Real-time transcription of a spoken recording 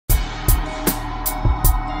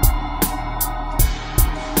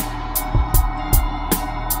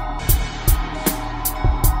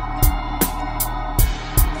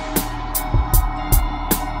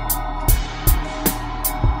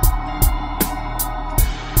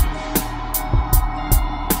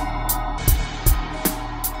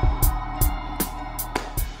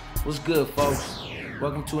good, folks?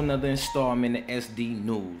 Welcome to another installment of SD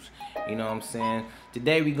News. You know what I'm saying?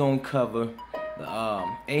 Today we gonna cover the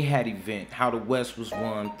AHAT event, how the West was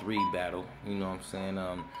won 3 battle. You know what I'm saying?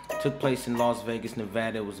 Took place in Las Vegas,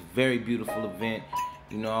 Nevada. It was a very beautiful event.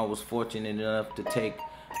 You know, I was fortunate enough to take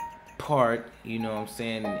part, you know what I'm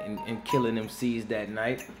saying, in killing MCs that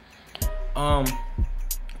night.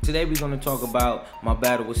 Today we're gonna talk about my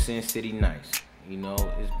battle with Sin City Nyce. You know,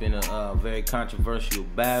 it's been a very controversial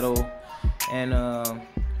battle, and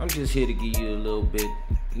I'm just here to give you a little bit,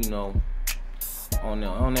 you know,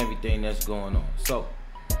 on everything that's going on. So,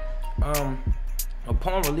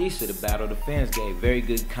 upon release of the battle, the fans gave very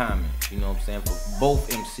good comments, you know what I'm saying, for both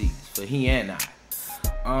MCs, for he and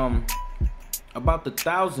I. About the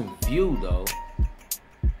 1,000 view though,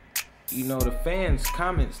 you know, the fans'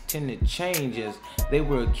 comments tend to change as they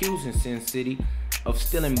were accusing Sin City of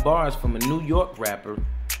stealing bars from a New York rapper,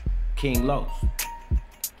 King Los.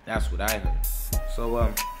 That's what I heard.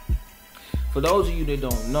 So, for those of you that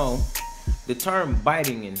don't know, the term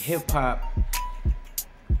biting in hip-hop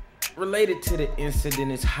related to the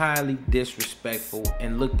incident is highly disrespectful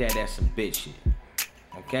and looked at as some bitch shit.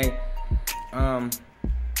 Okay?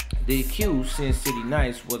 The accused, Sin City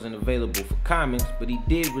Nyce, wasn't available for comments, but he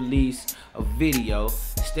did release a video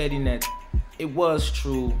stating that it was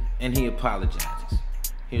true and he apologizes.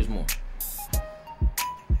 Here's more.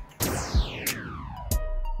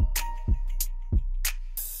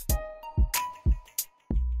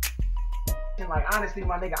 Like, honestly,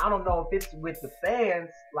 my nigga, I don't know if it's with the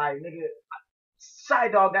fans. Like, nigga, Shy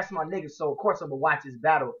Dog, that's my nigga, so of course I'm gonna watch this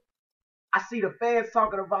battle. I see the fans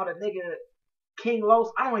talking about a nigga, King Los.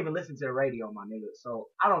 I don't even listen to the radio, my nigga, so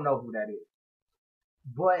I don't know who that is.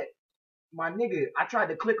 But, my nigga, I tried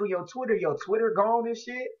to click on your Twitter gone and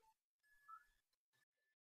shit.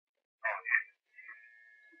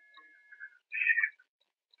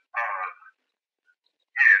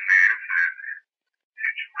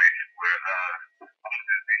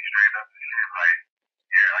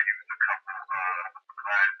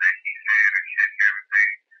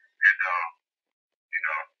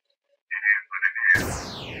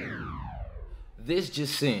 This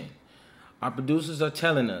just in. Our producers are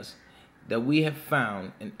telling us that we have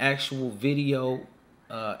found an actual video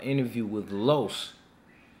interview with Los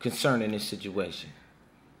concerning this situation.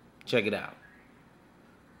 Check it out.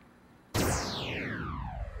 You know who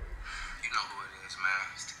it is, man.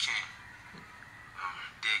 It's the king.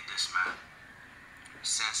 Dig this, man.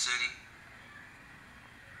 Sin City,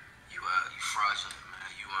 you fraudulent,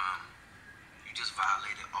 man. You just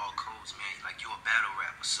violated all codes, man. Like, you a battle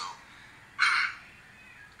rapper, so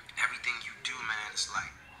everything you do, man, it's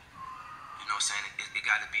like, you know what I'm saying, it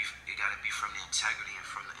gotta be from the integrity and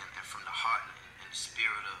from the heart and the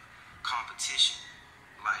spirit of competition.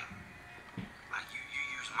 Like you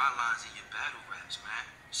use my lines in your battle raps, man.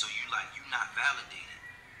 So you not validated.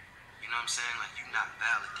 You know what I'm saying? Like, you not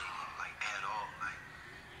validated, like, at all. Like,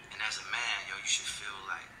 and as a man, yo, you should feel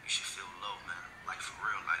low, man. Like, for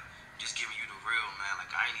real, like, just giving you the real, man.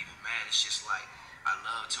 Like, I ain't even mad. It's just like, I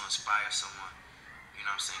love to inspire someone. You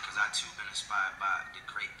know what I'm saying? Because I too been inspired by the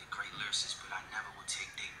great lyricists, but I never would take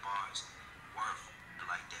their bars worth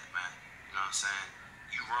like that, man. You know what I'm saying?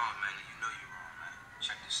 You wrong, man, and you know you wrong, man.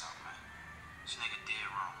 Check this out, man. This nigga dead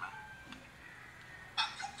wrong, man.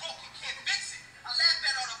 You broke, you can't fix it. I laugh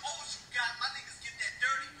at all the O's you got. My niggas get that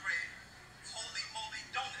dirty bread. Holy moly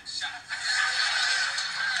donut shot.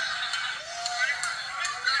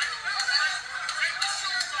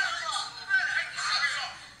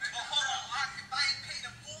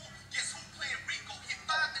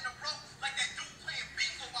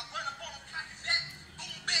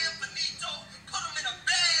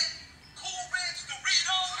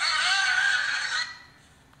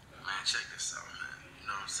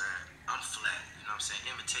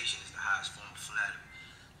 Imitation is the highest form of flattery,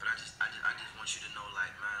 but I just want you to know,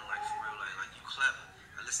 like, man, like, for real, like you clever.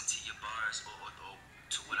 I listen to your bars or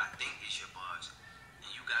to what I think is your bars,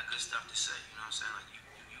 and you got good stuff to say. You know what I'm saying? Like,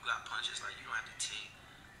 you got punches. Like, you don't have to take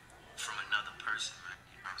from another person, man.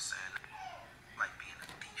 You know what I'm saying? Like being a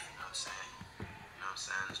thief. You know what I'm saying? You know what I'm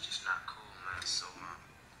saying? It's just not cool, man. So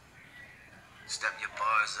step your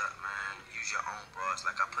bars up, man. Use your own bars.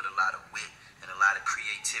 Like, I put a lot of wit and a lot of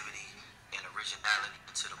creativity and originality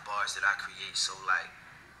into the bars that I create. So, like,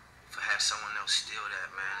 for have someone else steal that,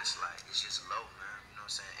 man, it's like, it's just low, man. You know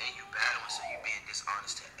what I'm saying? And you battling, so you being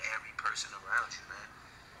dishonest to every person around you, man.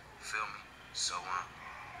 You feel me? So, I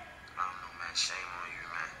don't know, man. Shame on you,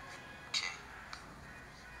 man. King.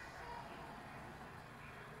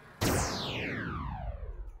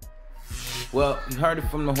 Well, you heard it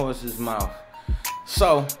from the horse's mouth.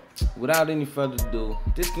 So, without any further ado,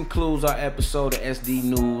 this concludes our episode of SD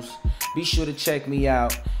News. Be sure to check me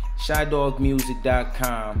out,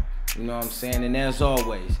 shydogmusic.com. You know what I'm saying? And as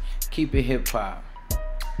always, keep it hip hop.